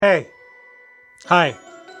Hey. Hi.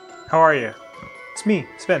 How are you? It's me,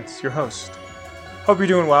 Spence, your host. Hope you're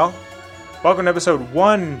doing well. Welcome to episode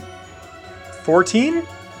 114?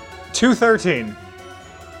 213.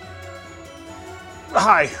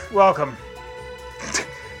 Hi, welcome.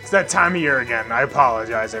 It's that time of year again. I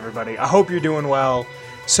apologize, everybody. I hope you're doing well.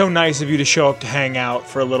 So nice of you to show up to hang out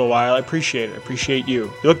for a little while. I appreciate it. I appreciate you.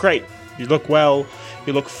 You look great. You look well.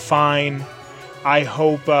 You look fine. I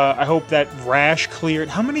hope that rash cleared.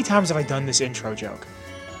 How many times have I done this intro joke?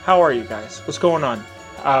 How are you guys? What's going on?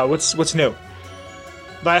 What's new?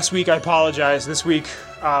 Last week I apologize. This week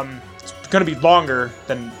it's gonna be longer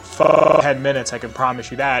than 10 minutes. I can promise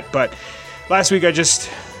you that. But last week I just,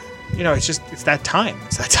 it's that time.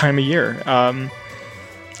 It's that time of year.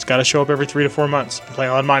 It's got to show up every 3 to 4 months. I'm playing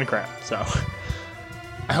a lot of Minecraft, so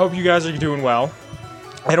I hope you guys are doing well.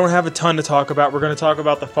 I don't have a ton to talk about. We're going to talk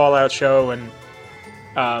about the Fallout show, and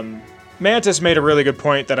Mantis made a really good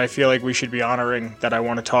point that I feel like we should be honoring that I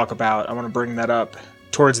want to talk about. I want to bring that up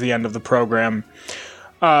towards the end of the program.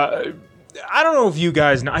 I don't know if you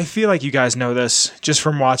guys know. I feel like you guys know this just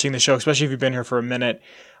from watching the show, especially if you've been here for a minute.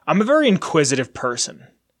 I'm a very inquisitive person.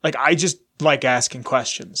 Like, I just like asking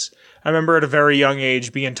questions. I remember at a very young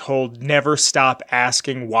age being told never stop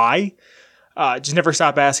asking why. Just never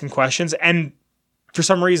stop asking questions. And for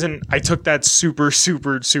some reason, I took that super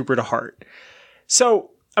to heart. So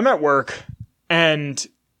I'm at work and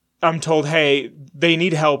I'm told, hey, they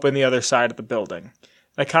need help in the other side of the building.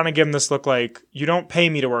 I kind of give them this look like, you don't pay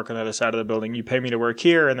me to work on the other side of the building. You pay me to work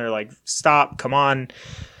here. And they're like, stop, come on.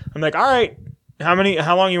 I'm like, all right,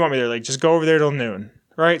 how long you want me there? Like, just go over there till noon.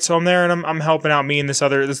 Right? So I'm there and I'm helping out me and this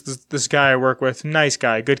guy I work with. Nice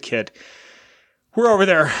guy, good kid. We're over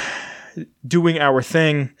there doing our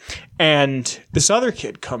thing. And this other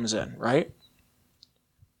kid comes in, right?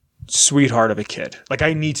 Sweetheart of a kid. Like,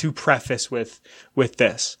 I need to preface with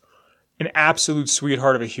this. An absolute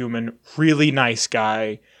sweetheart of a human, really nice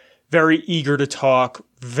guy, very eager to talk,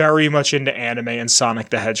 very much into anime and Sonic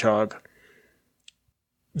the Hedgehog.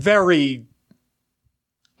 Very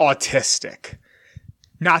autistic.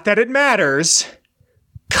 Not that it matters,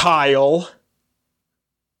 Kyle.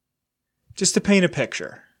 Just to paint a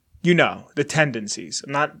picture. You know, the tendencies.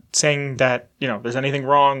 I'm not saying that, there's anything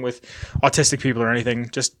wrong with autistic people or anything.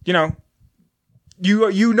 Just, you know,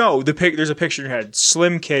 there's a picture in your head.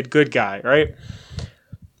 Slim kid, good guy, right?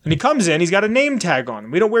 And he comes in, he's got a name tag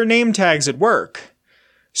on. We don't wear name tags at work.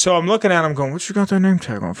 So I'm looking at him going, what you got that name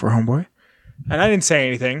tag on for, homeboy? And I didn't say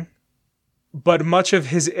anything. But much like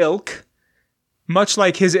his ilk,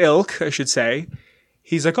 I should say,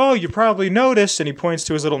 he's like, oh, you probably noticed, and he points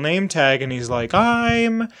to his little name tag, and he's like,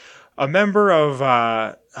 I'm a member of,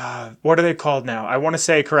 what are they called now? I want to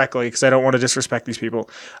say correctly, because I don't want to disrespect these people.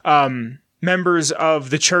 Members of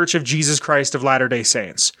the Church of Jesus Christ of Latter-day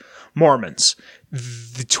Saints, Mormons.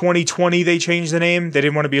 The 2020, they changed the name. They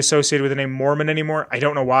didn't want to be associated with the name Mormon anymore. I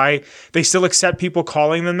don't know why. They still accept people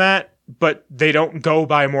calling them that, but they don't go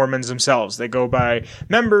by Mormons themselves. They go by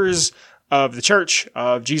members of the Church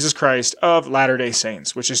of Jesus Christ of Latter-day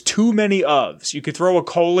Saints, which is too many ofs. You could throw a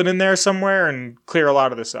colon in there somewhere and clear a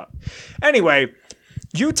lot of this up. Anyway,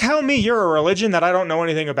 you tell me you're a religion that I don't know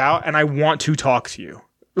anything about, and I want to talk to you.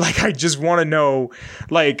 Like, I just want to know,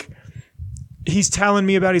 like, he's telling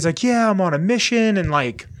me about, he's like, yeah, I'm on a mission, and,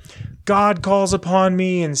 like, God calls upon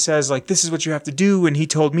me and says, like, this is what you have to do, and he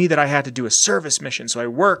told me that I had to do a service mission, so I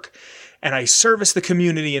work, and I service the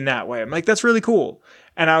community in that way. I'm like, that's really cool.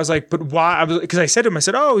 And I was like, but why? Because I said to him, I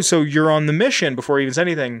said, oh, so you're on the mission before he even said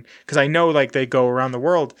anything. Because I know, like, they go around the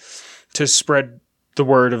world to spread the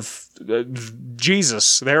word of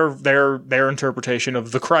Jesus, their interpretation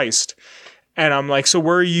of the Christ. And I'm like, so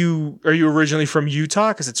are you originally from Utah?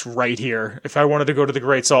 Because it's right here. If I wanted to go to the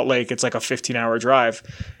Great Salt Lake, it's like a 15-hour drive.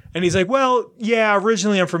 And he's like, well, yeah,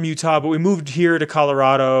 originally I'm from Utah, but we moved here to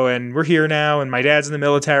Colorado, and we're here now, and my dad's in the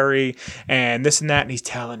military, and this and that. And he's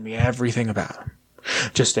telling me everything about him.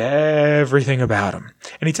 Just everything about him.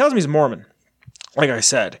 And he tells me he's Mormon, like I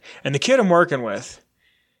said. And the kid I'm working with,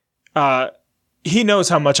 he knows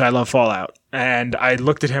how much I love Fallout. And I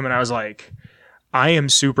looked at him and I was like, I am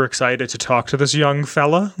super excited to talk to this young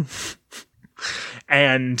fella.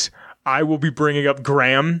 And I will be bringing up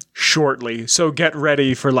Graham shortly. So get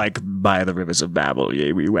ready for, like, by the rivers of Babel,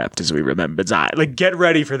 yea, we wept as we remembered Zion. Like, get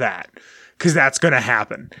ready for that. Because that's going to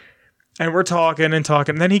happen. And we're talking.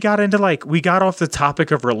 And then he got into, like, we got off the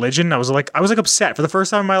topic of religion. I was like upset. For the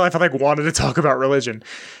first time in my life, I, like, wanted to talk about religion.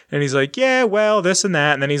 And he's like, yeah, well, this and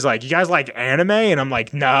that. And then he's like, you guys like anime? And I'm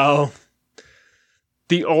like, no.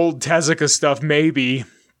 The old Tezuka stuff, maybe.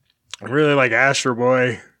 I really like Astro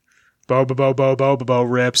Boy. Bo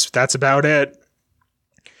rips. That's about it.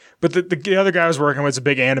 But the other guy I was working with is a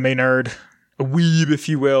big anime nerd, a weeb, if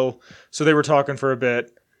you will. So they were talking for a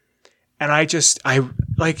bit. And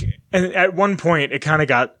and at one point, it kind of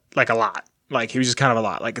got like a lot. Like, he was just kind of a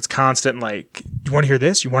lot. Like, it's constant, like, you want to hear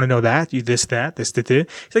this? You want to know that? You this, that, this, that.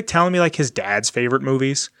 He's like telling me like his dad's favorite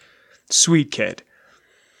movies. Sweet kid.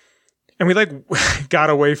 And we like got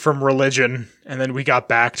away from religion, and then we got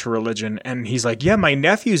back to religion. And he's like, yeah, my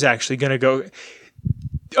nephew's actually going to go.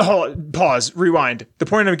 Oh, pause, rewind. The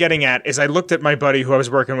point I'm getting at is I looked at my buddy who I was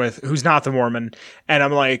working with, who's not the Mormon, and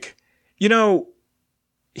I'm like, you know,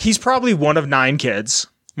 he's probably one of 9 kids.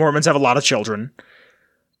 Mormons have a lot of children.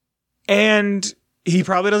 And he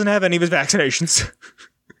probably doesn't have any of his vaccinations.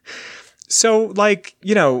 So, like,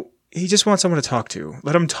 you know, he just wants someone to talk to.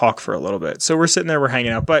 Let him talk for a little bit. So we're sitting there, we're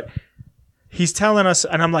hanging out, but he's telling us,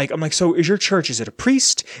 and I'm like, so is your church, is it a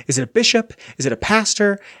priest? Is it a bishop? Is it a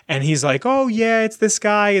pastor? And he's like, oh yeah, it's this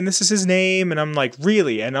guy, and this is his name. And I'm like,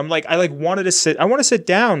 really? And I'm like, I want to sit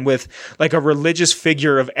down with like a religious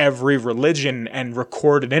figure of every religion and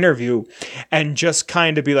record an interview and just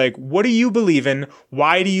kind of be like, what do you believe in?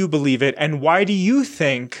 Why do you believe it? And why do you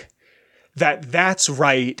think that that's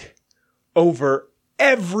right over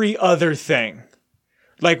every other thing?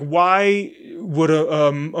 Like, why would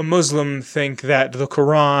a Muslim think that the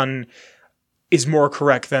Quran is more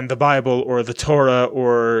correct than the Bible or the Torah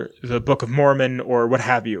or the Book of Mormon or what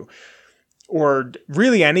have you? Or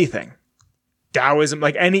really anything. Taoism,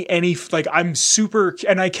 like any, like I'm super,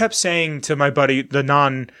 and I kept saying to my buddy, the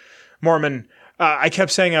non-Mormon, I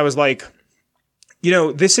kept saying, I was like, you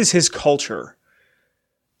know, this is his culture.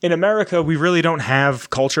 In America, we really don't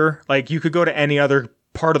have culture. Like, you could go to any other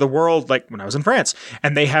part of the world, like when I was in France,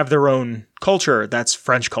 and they have their own culture. That's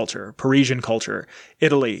French culture, Parisian culture,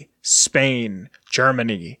 Italy, Spain,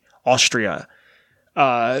 Germany, Austria,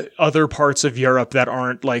 other parts of Europe that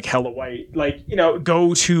aren't like hella white. Like, you know,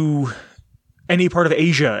 go to any part of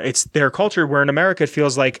Asia. It's their culture, where in America, it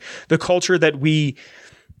feels like the culture that we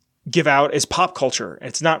give out is pop culture.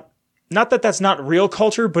 It's not that that's not real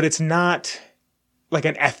culture, but it's not like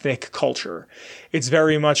an ethnic culture. It's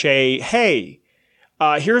very much a, hey,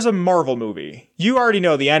 here's a Marvel movie. You already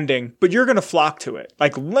know the ending, but you're going to flock to it.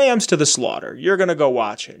 Like lambs to the slaughter. You're going to go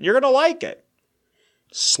watch it. You're going to like it.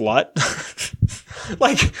 Slut.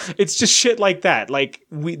 Like, it's just shit like that. Like,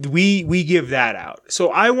 we give that out. So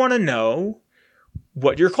I want to know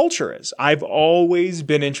what your culture is. I've always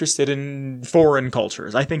been interested in foreign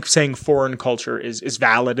cultures. I think saying foreign culture is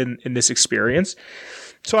valid in this experience.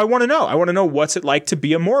 So I want to know. I want to know what's it like to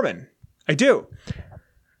be a Mormon. I do.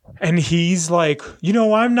 And he's like, you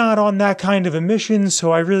know, I'm not on that kind of a mission,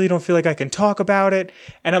 so I really don't feel like I can talk about it.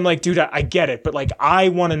 And I'm like, dude, I get it, but like, I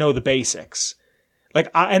want to know the basics.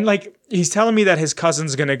 Like, he's telling me that his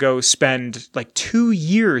cousin's going to go spend like 2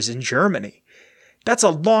 years in Germany. That's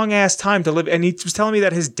a long ass time to live. And he was telling me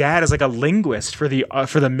that his dad is like a linguist for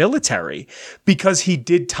the military because he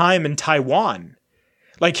did time in Taiwan.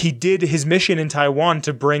 Like, he did his mission in Taiwan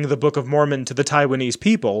to bring the Book of Mormon to the Taiwanese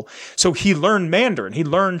people. So he learned Mandarin. He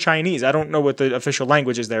learned Chinese. I don't know what the official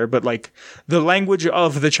language is there, but like the language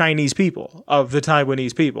of the Chinese people, of the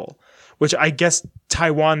Taiwanese people, which I guess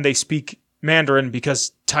Taiwan, they speak Mandarin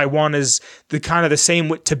because Taiwan is the kind of the same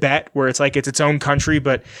with Tibet, where it's like it's its own country.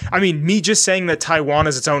 But I mean, me just saying that Taiwan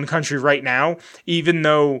is its own country right now, even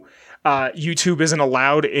though YouTube isn't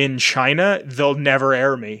allowed in China, they'll never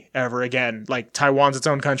air me ever again. Like, Taiwan's its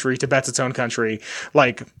own country, Tibet's its own country.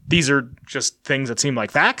 Like, these are just things that seem like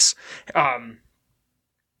facts.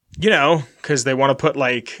 You know, because they want to put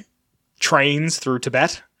like trains through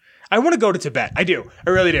Tibet. I want to go to Tibet. I do. I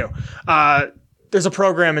really do. There's a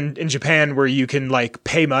program in Japan where you can like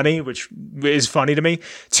pay money, which is funny to me,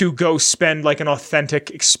 to go spend like an authentic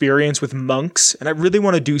experience with monks. And I really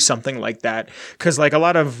want to do something like that. Cause like a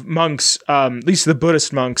lot of monks, at least the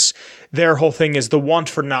Buddhist monks, their whole thing is the want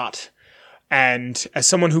for naught. And as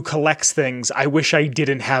someone who collects things, I wish I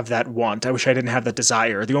didn't have that want. I wish I didn't have that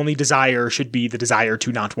desire. The only desire should be the desire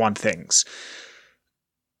to not want things.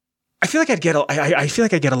 I feel like I feel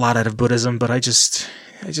like I get a lot out of Buddhism, but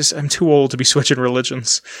I'm too old to be switching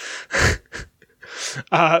religions.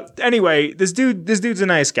 Anyway, this dude's a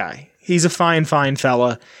nice guy. He's a fine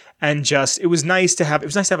fella. And it was nice to have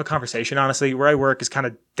a conversation, honestly. Where I work is kind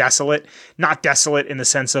of desolate. Not desolate in the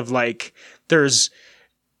sense of like there's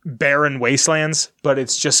barren wastelands, but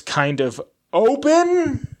it's just kind of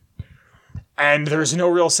open. And there's no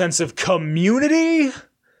real sense of community.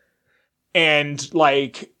 And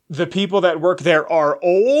like the people that work there are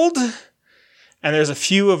old. And there's a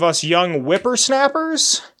few of us young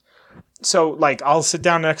whippersnappers. So, like, I'll sit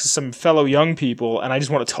down next to some fellow young people and I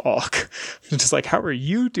just want to talk. I'm just like, how are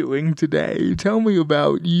you doing today? Tell me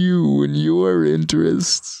about you and your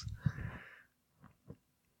interests.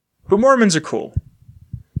 But Mormons are cool.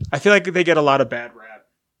 I feel like they get a lot of bad rap.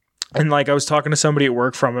 And, like, I was talking to somebody at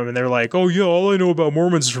work from them and they're like, oh, yeah, all I know about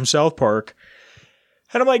Mormons is from South Park.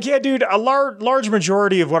 And I'm like, yeah, dude, a large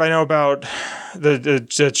majority of what I know about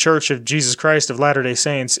the Church of Jesus Christ of Latter-day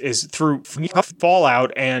Saints is through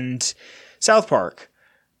Fallout and South Park.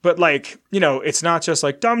 But, like, you know, it's not just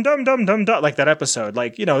like dum dum dum dum dum like that episode.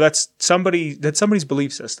 Like, you know, that's somebody's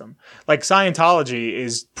belief system. Like, Scientology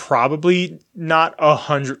is probably not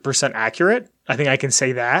 100% accurate. I think I can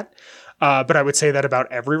say that. But I would say that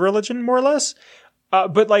about every religion, more or less.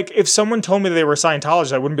 But, like, if someone told me that they were a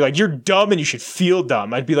Scientologist, I wouldn't be like, you're dumb and you should feel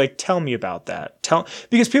dumb. I'd be like, tell me about that.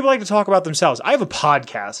 Because people like to talk about themselves. I have a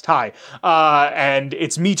podcast, and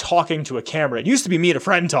it's me talking to a camera. It used to be me and a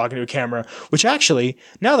friend talking to a camera, which actually,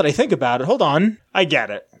 now that I think about it, hold on, I get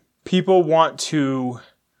it. People want to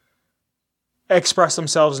express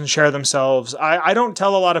themselves and share themselves. I don't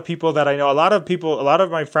tell a lot of people that I know. A lot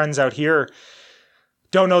of my friends out here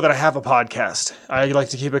don't know that I have a podcast. I like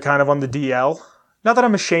to keep it kind of on the DL. Not that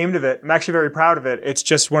I'm ashamed of it. I'm actually very proud of it. It's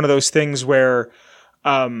just one of those things where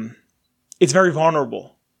it's very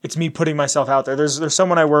vulnerable. It's me putting myself out there. There's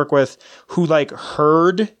someone I work with who, like,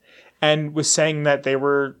 heard and was saying that they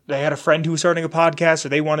had a friend who was starting a podcast or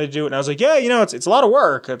they wanted to do it. And I was like, yeah, you know, it's a lot of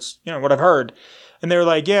work. It's, you know, what I've heard. And they were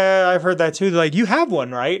like, yeah, I've heard that too. They're like, you have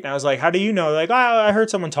one, right? And I was like, how do you know? They're like, I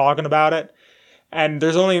heard someone talking about it. And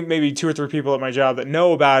there's only maybe 2 or 3 people at my job that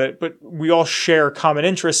know about it, but we all share common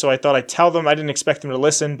interests. So I thought I'd tell them. I didn't expect them to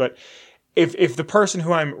listen, but if the person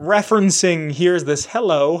who I'm referencing hears this,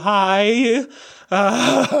 hello, hi,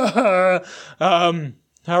 how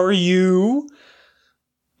are you?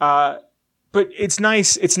 But it's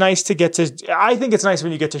nice. It's nice to get to, I think it's nice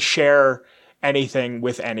when you get to share anything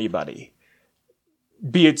with anybody,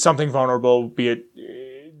 be it something vulnerable, be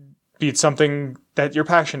it something that you're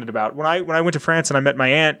passionate about. When I went to France and I met my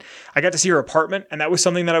aunt, I got to see her apartment, and that was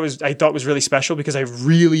something that I thought was really special because I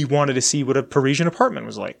really wanted to see what a Parisian apartment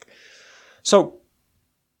was like. So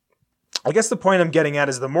I guess the point I'm getting at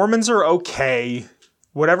is the Mormons are okay.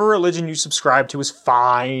 Whatever religion you subscribe to is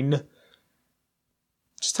fine.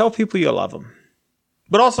 Just tell people you love them.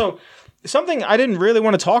 But also, something I didn't really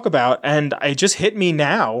want to talk about, and it just hit me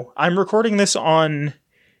now. I'm recording this on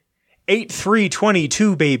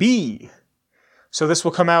 8/3/22, baby. So this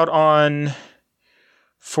will come out on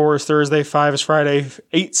 4 is Thursday, 5 is Friday,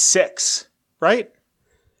 8/6, right?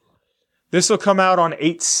 This will come out on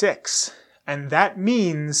 8/6. And that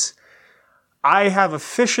means I have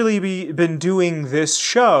officially been doing this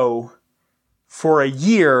show for a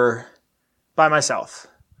year by myself.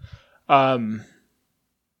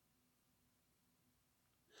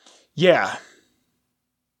 Yeah.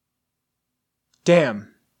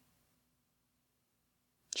 Damn.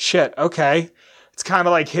 Shit, okay. It's kind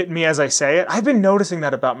of like hitting me as I say it. I've been noticing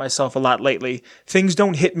that about myself a lot lately. Things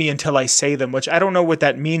don't hit me until I say them, which I don't know what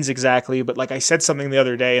that means exactly, but like I said something the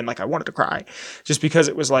other day and like I wanted to cry just because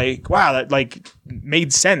it was like, wow, that like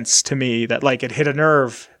made sense to me, that like it hit a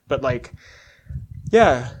nerve. But like,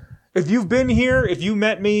 yeah, if you've been here, if you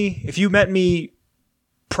met me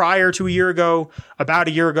prior to a year ago, about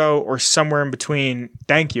a year ago, or somewhere in between,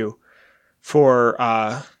 thank you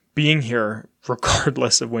for being here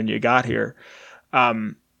regardless of when you got here.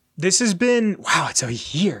 This has been, wow, it's a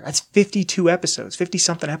year. That's 52 episodes, 50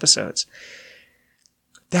 something episodes.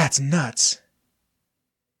 That's nuts.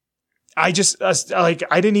 I just, I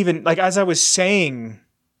didn't even, like, as I was saying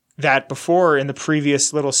that before in the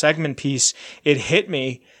previous little segment piece, it hit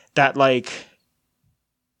me that, like,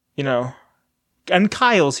 you know, and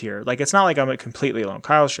Kyle's here. Like, it's not like I'm completely alone.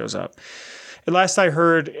 Kyle shows up. At last I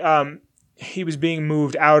heard, he was being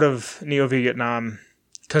moved out of Neo-Vietnam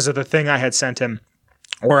because of the thing I had sent him.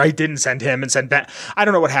 Or I didn't send him and sent back. I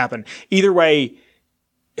don't know what happened. Either way,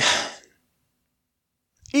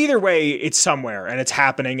 it's somewhere and it's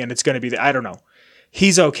happening and it's going to be I don't know.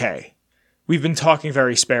 He's okay. We've been talking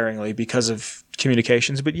very sparingly because of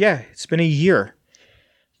communications, but yeah, it's been a year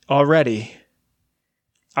already.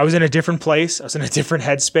 I was in a different place. I was in a different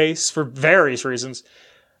headspace for various reasons,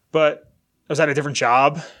 but I was at a different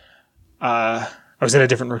job. I was in a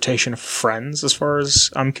different rotation of friends as far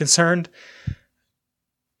as I'm concerned.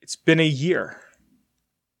 It's been a year.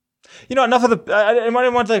 You know, enough of the... I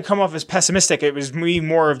didn't want to come off as pessimistic. It was me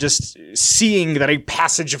more of just seeing that a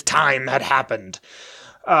passage of time had happened.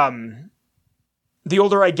 The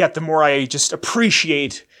older I get, the more I just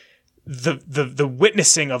appreciate the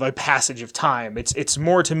witnessing of a passage of time. It's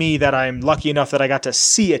more to me that I'm lucky enough that I got to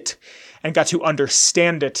see it and got to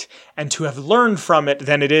understand it and to have learned from it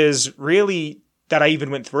than it is really that I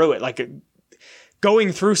even went through it. Like,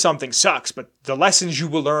 going through something sucks, but the lessons you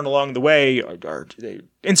will learn along the way are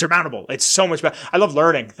insurmountable. It's so much better. I love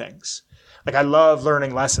learning things. Like, I love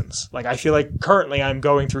learning lessons. Like, I feel like currently I'm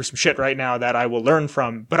going through some shit right now that I will learn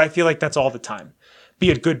from, but I feel like that's all the time. Be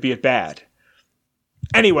it good, be it bad.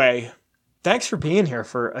 Anyway, thanks for being here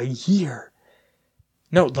for a year.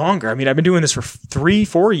 No, longer. I mean, I've been doing this for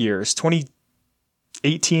 3-4 years.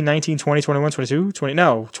 2018, 19, 20, 21, 22, 20.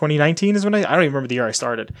 No, 2019 is when I don't even remember the year I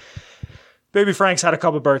started. Baby Frank's had a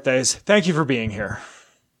couple birthdays. Thank you for being here.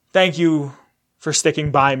 Thank you for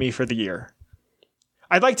sticking by me for the year.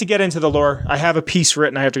 I'd like to get into the lore. I have a piece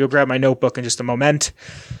written. I have to go grab my notebook in just a moment.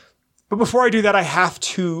 But before I do that, I have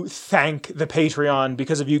to thank the Patreon.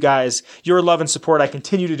 Because of you guys, your love and support, I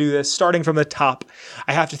continue to do this, starting from the top.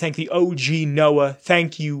 I have to thank the OG Noah.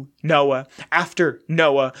 Thank you, Noah. After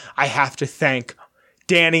Noah, I have to thank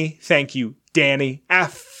Danny. Thank you, Danny.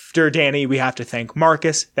 After Danny, we have to thank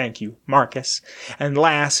Marcus. Thank you, Marcus. And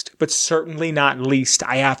last, but certainly not least,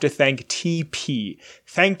 I have to thank TP.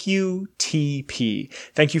 Thank you, TP.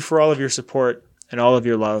 Thank you for all of your support and all of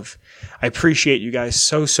your love. I appreciate you guys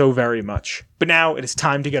so, so very much. But now it is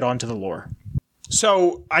time to get on to the lore.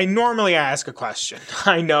 So I normally ask a question.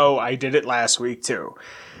 I know I did it last week too.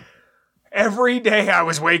 Every day I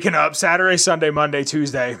was waking up, Saturday, Sunday, Monday,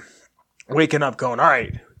 Tuesday, waking up going, all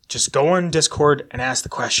right, just go on Discord and ask the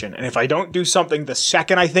question. And if I don't do something the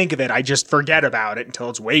second I think of it, I just forget about it until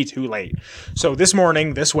it's way too late. So this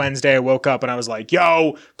morning, this Wednesday, I woke up and I was like,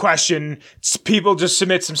 yo, question. People just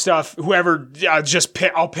submit some stuff. Whoever,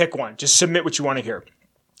 I'll pick one. Just submit what you want to hear.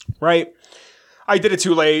 Right? I did it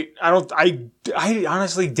too late. I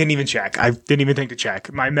honestly didn't even check. I didn't even think to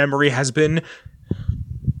check. My memory has been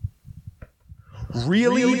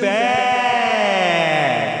really bad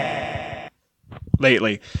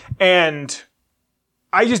lately. And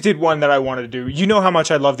I just did one that I wanted to do. You know how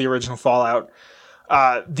much I love the original Fallout.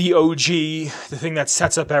 The OG, the thing that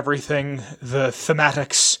sets up everything, the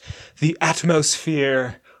thematics, the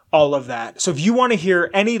atmosphere, all of that. So if you want to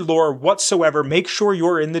hear any lore whatsoever, make sure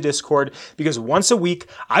you're in the Discord, because once a week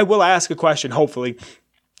I will ask a question, hopefully.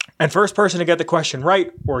 And first person to get the question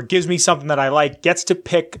right or gives me something that I like gets to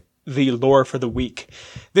pick the lore for the week.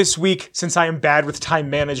 This week, since I am bad with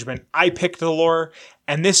time management, I picked the lore,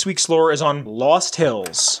 and this week's lore is on Lost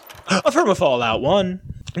Hills from a Fallout 1.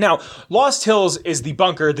 Now, Lost Hills is the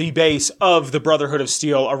bunker, the base of the Brotherhood of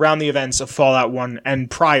Steel around the events of Fallout 1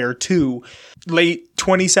 and prior to late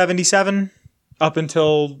 2077 up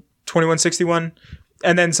until 2161,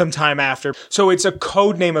 and then some time after. So it's a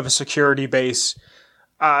code name of a security base.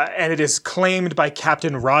 And it is claimed by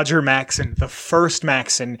Captain Roger Maxon, the first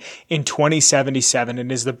Maxon, in 2077,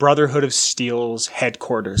 and is the Brotherhood of Steel's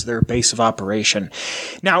headquarters, their base of operation.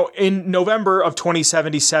 Now, in November of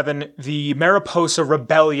 2077, the Mariposa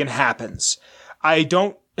Rebellion happens. I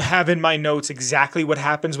don't have in my notes exactly what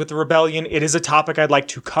happens with the rebellion. It is a topic I'd like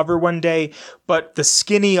to cover one day, but the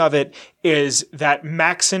skinny of it is that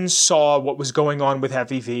Maxon saw what was going on with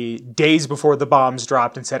FEV days before the bombs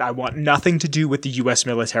dropped and said, I want nothing to do with the US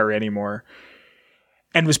military anymore,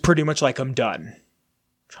 and was pretty much like, I'm done.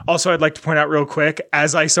 Also, I'd like to point out real quick,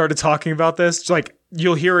 as I started talking about this, like,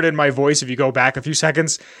 you'll hear it in my voice if you go back a few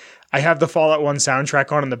seconds. I have the Fallout 1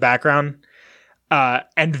 soundtrack on in the background.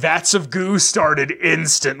 And Vats of Goo started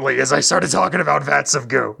instantly as I started talking about Vats of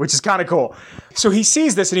Goo, which is kind of cool. So he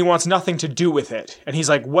sees this and he wants nothing to do with it. And he's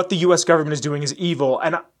like, what the US government is doing is evil.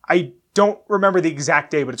 And I don't remember the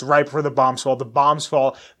exact day, but it's right before the bombs fall. The bombs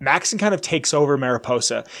fall. Maxon kind of takes over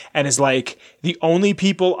Mariposa and is like, the only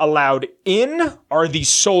people allowed in are the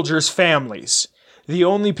soldiers' families. The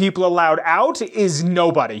only people allowed out is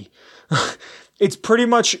nobody. It's pretty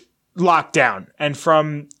much locked down. And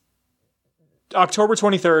from October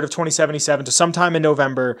 23rd of 2077 to sometime in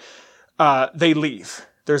November, they leave.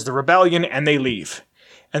 There's the rebellion and they leave.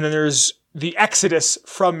 And then there's the exodus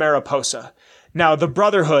from Mariposa. Now, the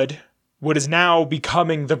Brotherhood, what is now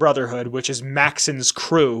becoming the Brotherhood, which is Maxon's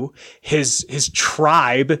crew, his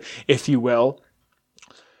tribe, if you will,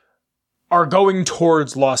 are going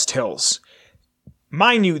towards Lost Hills.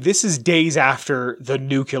 Mind you, this is days after the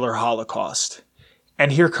nuclear holocaust.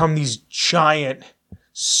 And here come these giant,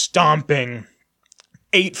 stomping,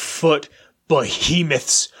 8-foot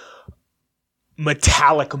behemoths,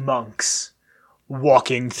 metallic monks,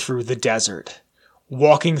 walking through the desert,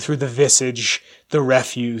 walking through the visage, the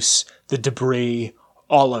refuse, the debris,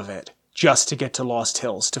 all of it, just to get to Lost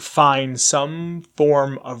Hills, to find some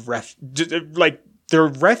form of like, they're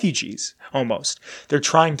refugees, almost. They're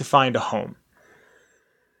trying to find a home.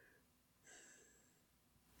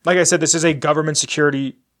 Like I said, this is a government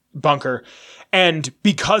security bunker. And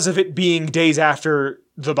because of it being days after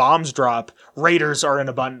the bombs drop, raiders are in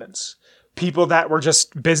abundance. People that were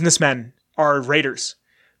just businessmen are raiders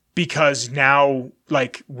because now,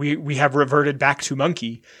 like, we have reverted back to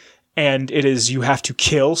monkey, and it is you have to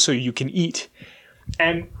kill so you can eat.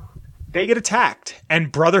 And they get attacked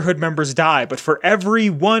and Brotherhood members die. But for every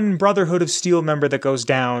one Brotherhood of Steel member that goes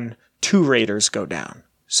down, 2 raiders go down.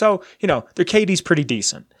 So, their KD's pretty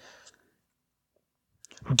decent.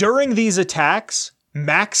 During these attacks,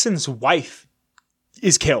 Maxon's wife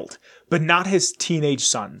is killed, but not his teenage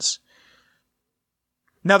sons.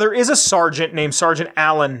 Now, there is a sergeant named Sergeant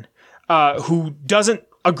Allen who doesn't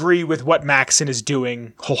agree with what Maxon is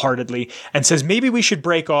doing wholeheartedly and says maybe we should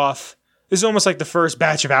break off. This is almost like the first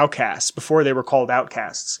batch of outcasts before they were called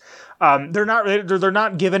outcasts. They're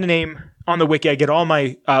not given a name on the wiki. I get all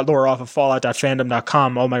my lore off of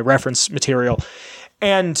fallout.fandom.com, all my reference material.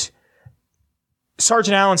 And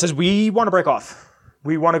Sergeant Allen says, we want to break off.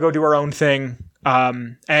 We want to go do our own thing.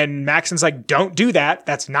 And Maxon's like, don't do that.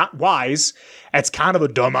 That's not wise. That's kind of a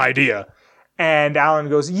dumb idea. And Allen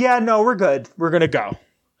goes, yeah, no, we're good. We're going to go.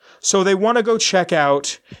 So they want to go check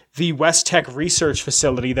out the West Tech research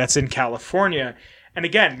facility that's in California. And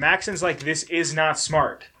again, Maxon's like, this is not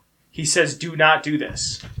smart. He says, do not do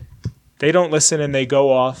this. They don't listen and they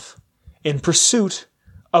go off in pursuit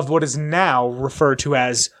of what is now referred to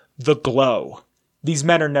as the Glow. These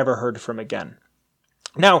men are never heard from again.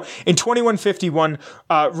 Now, in 2151,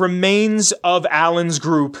 remains of Allen's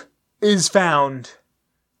group is found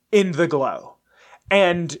in the Glow.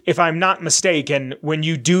 And if I'm not mistaken, when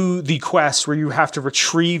you do the quest where you have to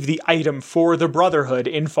retrieve the item for the Brotherhood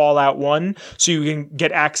in Fallout 1 so you can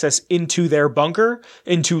get access into their bunker,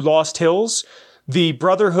 into Lost Hills, the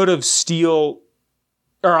Brotherhood of Steel,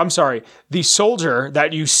 the soldier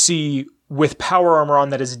that you see with power armor on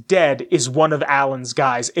that is dead is one of Allen's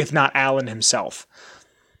guys, if not Allen himself.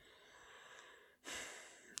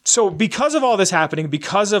 So because of all this happening,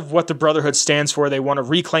 because of what the Brotherhood stands for, they want to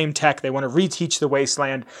reclaim tech, they want to reteach the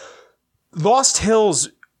wasteland, Lost Hills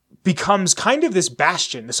becomes kind of this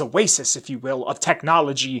bastion, this oasis, if you will, of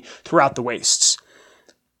technology throughout the wastes.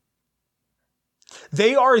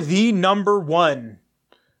 They are the number one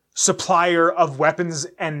supplier of weapons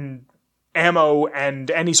and ammo and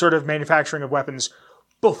any sort of manufacturing of weapons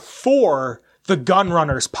before the gun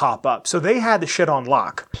runners pop up. So they had the shit on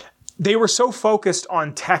lock. They were so focused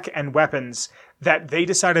on tech and weapons that they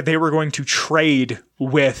decided they were going to trade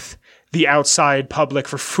with the outside public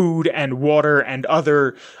for food and water and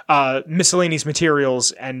other miscellaneous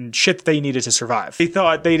materials and shit they needed to survive. They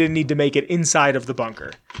thought they didn't need to make it inside of the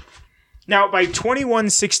bunker. Now, by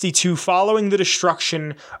 2162, following the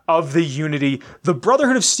destruction of the Unity, the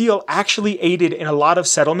Brotherhood of Steel actually aided in a lot of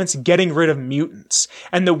settlements getting rid of mutants.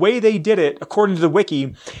 And the way they did it, according to the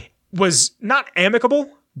wiki, was not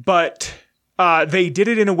amicable, but they did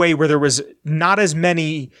it in a way where there was not as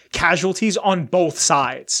many casualties on both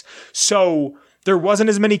sides. So there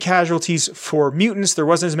wasn't as many casualties for mutants, there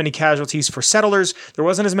wasn't as many casualties for settlers, there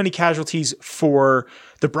wasn't as many casualties for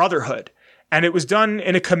the Brotherhood. And it was done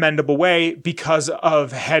in a commendable way because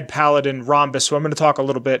of head paladin Rhombus, who I'm going to talk a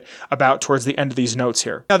little bit about towards the end of these notes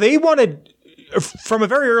here. Now, they wanted, from a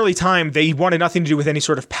very early time, they wanted nothing to do with any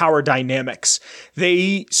sort of power dynamics.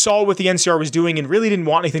 They saw what the NCR was doing and really didn't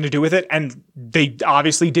want anything to do with it, and they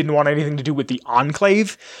obviously didn't want anything to do with the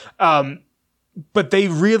Enclave. But they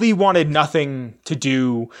really wanted nothing to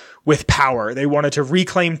do with power. They wanted to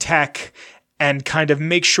reclaim tech and kind of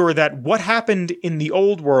make sure that what happened in the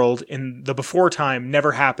old world, in the before time,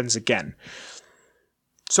 never happens again.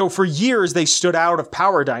 So for years, they stood out of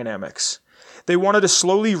power dynamics. They wanted to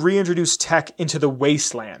slowly reintroduce tech into the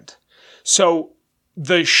wasteland. So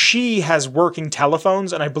the She has working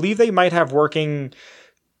telephones, and I believe they might have working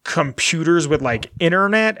computers with like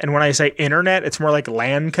internet. And when I say internet, it's more like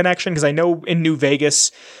LAN connection, because I know in New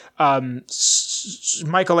Vegas,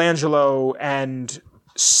 Michelangelo and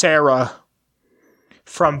Sarah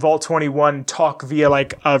from Vault 21 talk via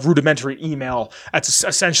like a rudimentary email. That's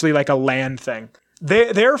essentially like a LAN thing.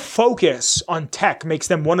 Their focus on tech makes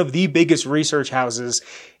them one of the biggest research houses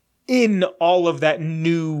in all of that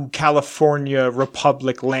new California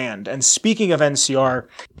Republic land. And speaking of NCR,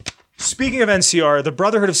 the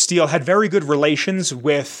Brotherhood of Steel had very good relations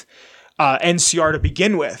with NCR to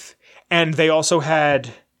begin with. And they also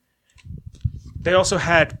had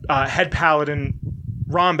head paladin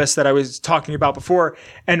Rhombus that I was talking about before,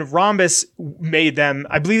 and Rhombus made them,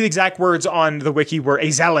 I believe the exact words on the wiki were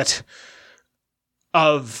a zealot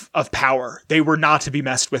of power. They were not to be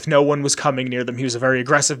messed with. No one was coming near them. He was a very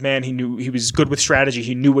aggressive man. He knew he was good with strategy.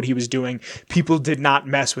 He knew what he was doing. People did not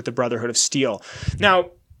mess with the Brotherhood of Steel.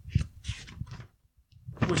 Now,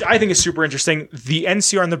 which I think is super interesting, the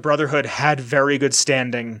NCR and the Brotherhood had very good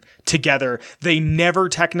standing together. They never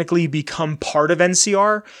technically become part of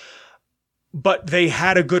NCR, but they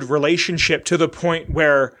had a good relationship to the point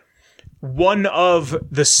where one of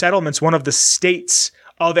the settlements, one of the states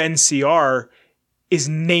of NCR is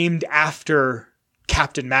named after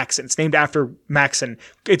Captain Maxon. It's named after Maxon.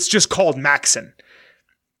 It's just called Maxon.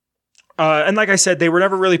 And like I said, they were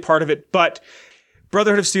never really part of it, but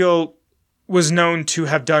Brotherhood of Steel was known to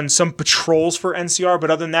have done some patrols for NCR,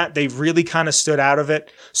 but other than that, they really kind of stood out of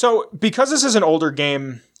it. So because this is an older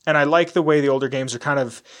game, and I like the way the older games are kind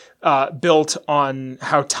of built on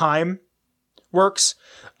how time works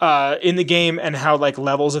in the game and how like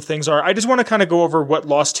levels of things are, I just want to kind of go over what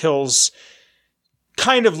Lost Hills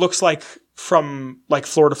kind of looks like from like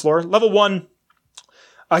floor to floor. Level 1,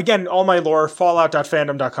 again, all my lore,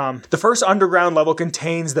 fallout.fandom.com. The first underground level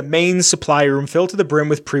contains the main supply room filled to the brim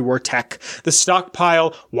with pre-war tech. The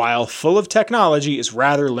stockpile, while full of technology, is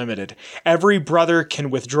rather limited. Every brother can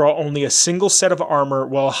withdraw only a single set of armor,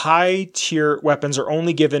 while high-tier weapons are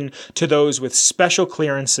only given to those with special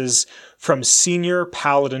clearances from Senior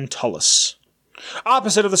Paladin Tullus.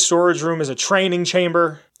 Opposite of the storage room is a training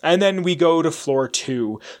chamber. And then we go to floor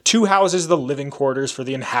 2. 2 houses the living quarters for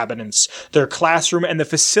the inhabitants, their classroom, and the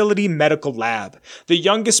facility medical lab. The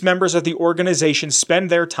youngest members of the organization spend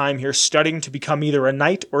their time here studying to become either a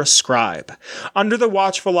knight or a scribe. Under the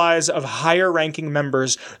watchful eyes of higher-ranking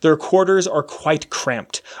members, their quarters are quite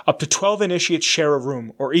cramped. Up to 12 initiates share a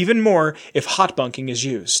room, or even more if hot bunking is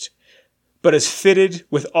used, but is fitted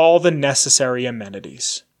with all the necessary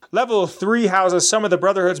amenities. Level 3 houses some of the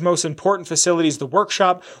Brotherhood's most important facilities, the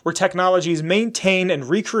workshop, where technology is maintained and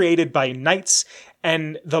recreated by knights,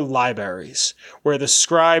 and the libraries, where the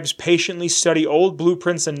scribes patiently study old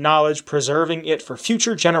blueprints and knowledge, preserving it for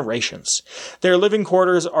future generations. Their living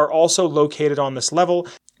quarters are also located on this level.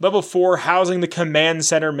 Level 4 housing the command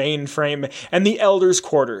center mainframe and the elders'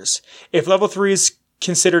 quarters. If level 3 is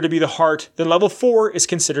considered to be the heart, then level 4 is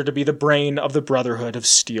considered to be the brain of the Brotherhood of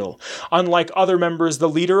Steel. Unlike other members, the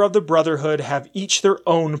leader of the Brotherhood have each their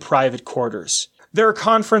own private quarters. Their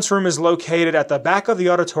conference room is located at the back of the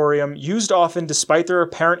auditorium, used often despite their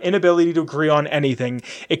apparent inability to agree on anything,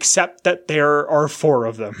 except that there are 4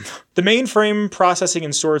 of them. The mainframe processing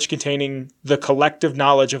and storage containing the collective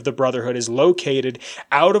knowledge of the Brotherhood is located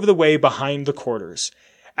out of the way behind the quarters.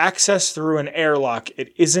 Access through an airlock,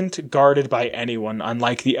 it isn't guarded by anyone,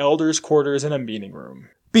 unlike the elders' quarters in a meeting room.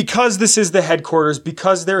 Because this is the headquarters,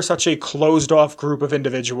 because they're such a closed-off group of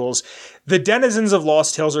individuals, the denizens of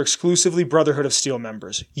Lost Hills are exclusively Brotherhood of Steel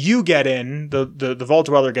members. You get in, the Vault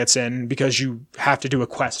Dweller gets in, because you have to do a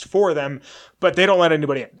quest for them, but they don't let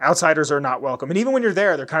anybody in. Outsiders are not welcome. And even when you're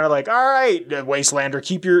there, they're kind of like, all right, Wastelander,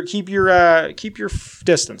 keep your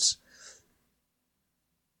distance.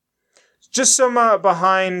 Just some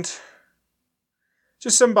behind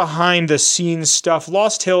the scenes stuff.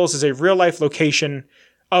 Lost Hills is a real life location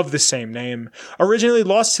of the same name. Originally,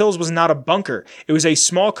 Lost Hills was not a bunker. It was a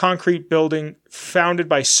small concrete building founded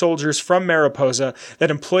by soldiers from Mariposa that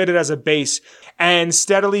employed it as a base and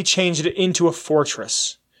steadily changed it into a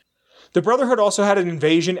fortress. The Brotherhood also had an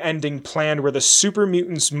invasion ending planned where the super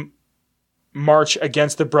mutants march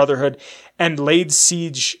against the Brotherhood and laid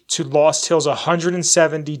siege to Lost Hills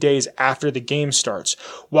 170 days after the game starts.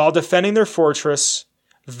 While defending their fortress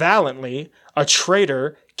valiantly, a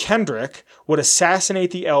traitor, Kendrick, would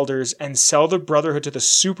assassinate the elders and sell the Brotherhood to the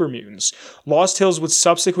super mutants. Lost Hills would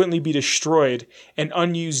subsequently be destroyed. An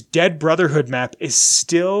unused Dead Brotherhood map is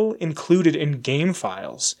still included in game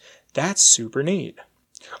files. That's super neat.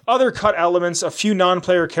 Other cut elements, a few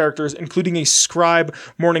non-player characters, including a scribe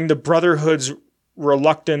mourning the Brotherhood's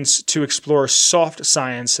reluctance to explore soft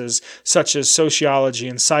sciences such as sociology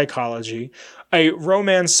and psychology, a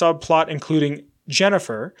romance subplot including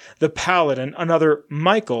Jennifer, the Paladin, another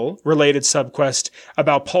Michael-related subquest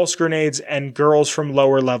about pulse grenades and girls from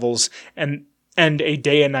lower levels, and a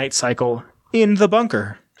day and night cycle in the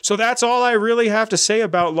bunker. So that's all I really have to say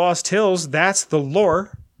about Lost Hills. That's the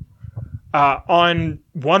lore. On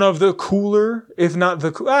one of the cooler, if not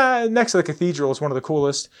the next to the cathedral is one of the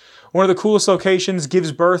coolest. One of the coolest locations,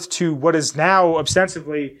 gives birth to what is now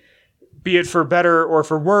ostensibly, be it for better or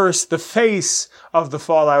for worse, the face of the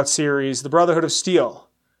Fallout series, the Brotherhood of Steel.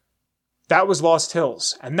 That was Lost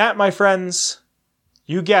Hills. And that, my friends,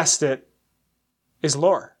 you guessed it, is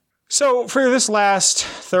lore. So for this last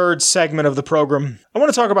third segment of the program, I want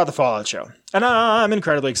to talk about the Fallout show. And I'm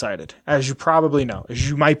incredibly excited, as you probably know, as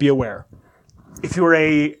you might be aware. If you're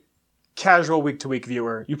a casual week-to-week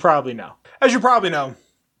viewer, you probably know. As you probably know,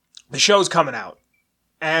 the show's coming out.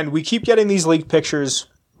 And we keep getting these leaked pictures.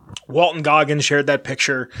 Walton Goggins shared that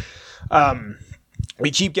picture.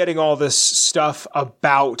 We keep getting all this stuff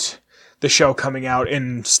about the show coming out.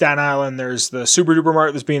 In Staten Island, there's the Super Duper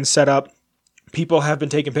Mart that's being set up. People have been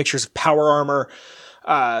taking pictures of power armor.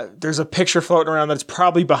 There's a picture floating around that's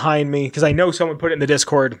probably behind me, because I know someone put it in the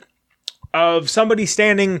Discord, of somebody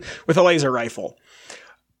standing with a laser rifle.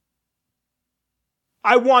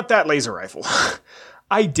 I want that laser rifle.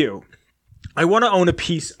 I do. I want to own a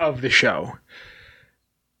piece of the show,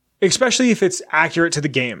 especially if it's accurate to the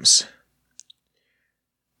games.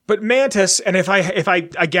 But Mantis, and if I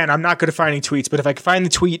again, I'm not going to find any tweets, but if I can find the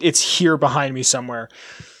tweet, it's here behind me somewhere,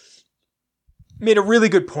 made a really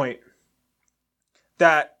good point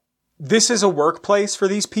that this is a workplace for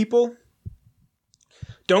these people.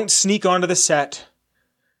 Don't sneak onto the set.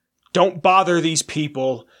 Don't bother these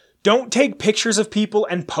people. Don't take pictures of people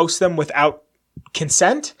and post them without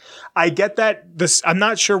consent. I get that. I'm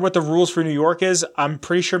not sure what the rules for New York is. I'm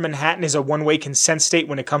pretty sure Manhattan is a one-way consent state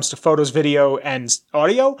when it comes to photos, video, and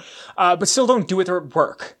audio. But still, don't do it at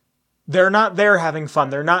work. They're not there having fun.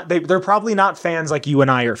 They're probably not fans like you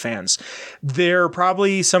and I are fans. They're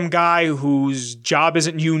probably some guy whose job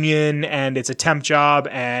isn't union and it's a temp job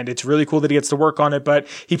and it's really cool that he gets to work on it, but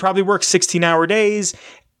he probably works 16-hour days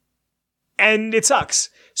and it sucks.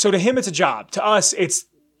 So to him, it's a job. To us, it's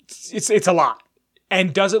a lot.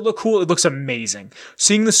 And does it look cool? It looks amazing.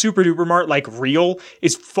 Seeing the Super Duper Mart like real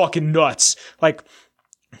is fucking nuts. Like,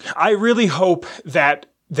 I really hope that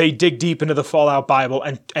they dig deep into the Fallout Bible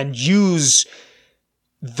and use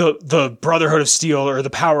the Brotherhood of Steel, or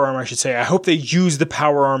the power armor, I should say. I hope they use the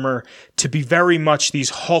power armor to be very much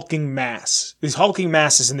these hulking masses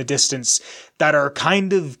in the distance that are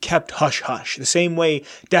kind of kept hush-hush. The same way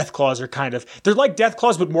Deathclaws are they're like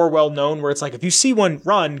Deathclaws, but more well-known, where it's like, if you see one,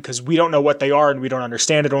 run, because we don't know what they are and we don't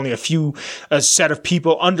understand it. Only a set of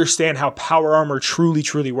people understand how power armor truly,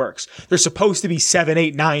 truly works. They're supposed to be 7,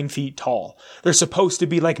 8, 9 feet tall. They're supposed to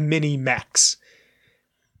be like mini mechs.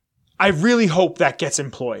 I really hope that gets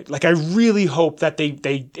employed. Like, I really hope that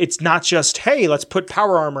it's not just, hey, let's put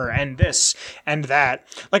power armor and this and that.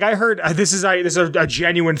 Like, I heard, this is a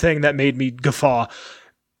genuine thing that made me guffaw.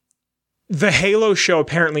 The Halo show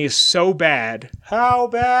apparently is so bad. How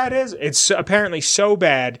bad is it? It's apparently so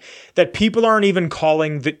bad that people aren't even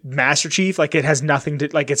calling the Master Chief. Like, it has nothing to,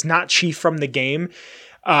 like, it's not Chief from the game.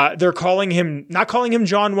 They're not calling him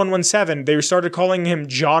John 117. They started calling him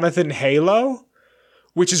Jonathan Halo,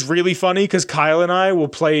 which is really funny because Kyle and I will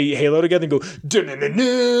play Halo together and go,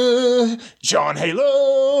 "Da-na-na-na, John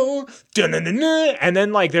Halo, da-na-na-na." And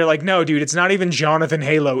then like they're like, "No, dude, it's not even Jonathan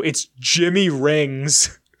Halo. It's Jimmy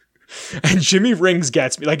Rings." And Jimmy Rings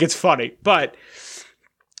gets me. Like, it's funny. But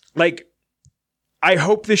like, I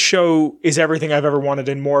hope this show is everything I've ever wanted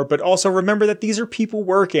and more. But also remember that these are people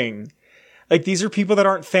working. Like, these are people that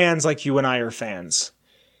aren't fans like you and I are fans.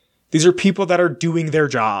 These are people that are doing their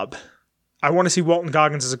job. I want to see Walton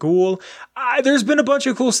Goggins as a ghoul. There's been a bunch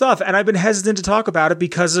of cool stuff, and I've been hesitant to talk about it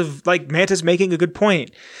because of, like, Mantis making a good point.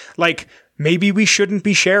 Like, maybe we shouldn't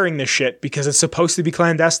be sharing this shit because it's supposed to be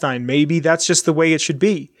clandestine. Maybe that's just the way it should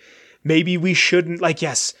be. Maybe we shouldn't, like,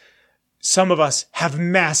 yes, some of us have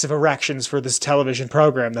massive erections for this television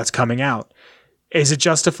program that's coming out. Is it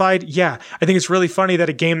justified? Yeah. I think it's really funny that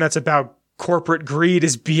a game that's about corporate greed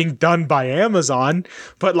is being done by Amazon,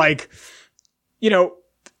 but, like, you know,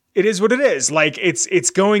 it is what it is. Like, it's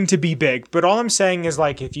going to be big. But all I'm saying is,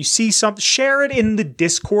 like, if you see something, share it in the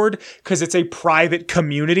Discord because it's a private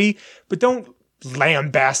community. But don't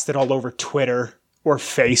lambast it all over Twitter or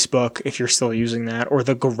Facebook if you're still using that, or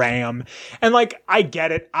the Gram. And, like, I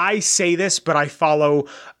get it. I say this, but I follow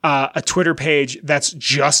a Twitter page that's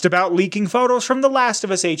just about leaking photos from the Last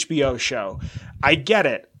of Us HBO show. I get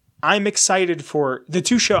it. I'm excited for the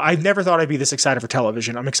two shows. I never thought I'd be this excited for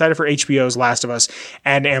television. I'm excited for HBO's Last of Us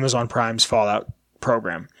and Amazon Prime's Fallout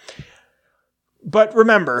program. But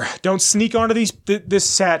remember, don't sneak onto this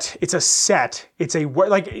set. It's a set. It's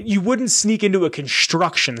like, you wouldn't sneak into a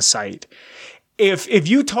construction site. If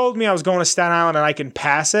you told me I was going to Staten Island and I can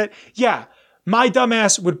pass it, yeah, my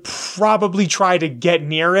dumbass would probably try to get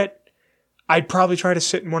near it. I'd probably try to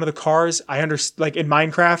sit in one of the cars. Like in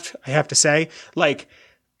Minecraft, I have to say, like,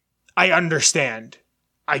 I understand.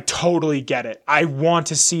 I totally get it. I want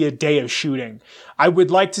to see a day of shooting. I would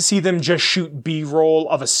like to see them just shoot B-roll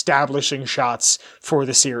of establishing shots for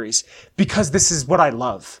the series because this is what I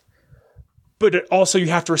love. But also you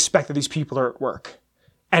have to respect that these people are at work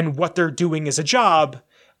and what they're doing is a job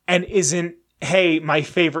and isn't, hey, my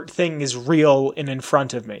favorite thing is real and in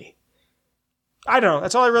front of me. I don't know.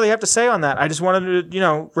 That's all I really have to say on that. I just wanted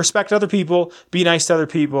to, respect other people, be nice to other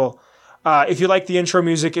people. If you like the intro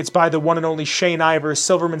music, it's by the one and only Shane Ivers,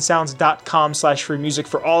 silvermansounds.com/free music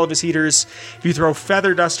for all of his heaters. If you throw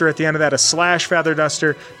Feather Duster at the end of that, a / Feather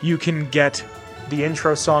Duster, you can get the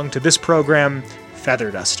intro song to this program,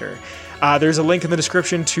 Feather Duster. There's a link in the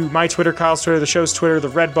description to my Twitter, Kyle's Twitter, the show's Twitter, the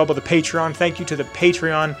Redbubble, the Patreon. Thank you to the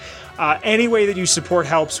Patreon. Any way that you support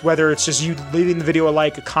helps, whether it's just you leaving the video a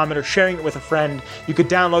like, a comment, or sharing it with a friend. You could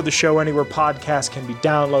download the show anywhere podcasts can be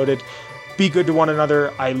downloaded. Be good to one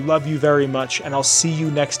another. I love you very much, and I'll see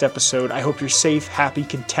you next episode. I hope you're safe, happy,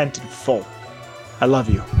 content, and full. I love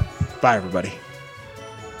you. Bye, everybody.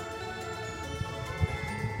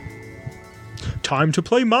 Time to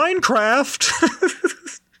play Minecraft!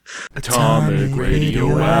 Atomic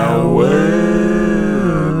Radio Hour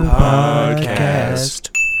Podcast.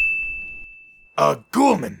 A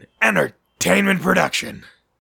Ghoulman Entertainment production.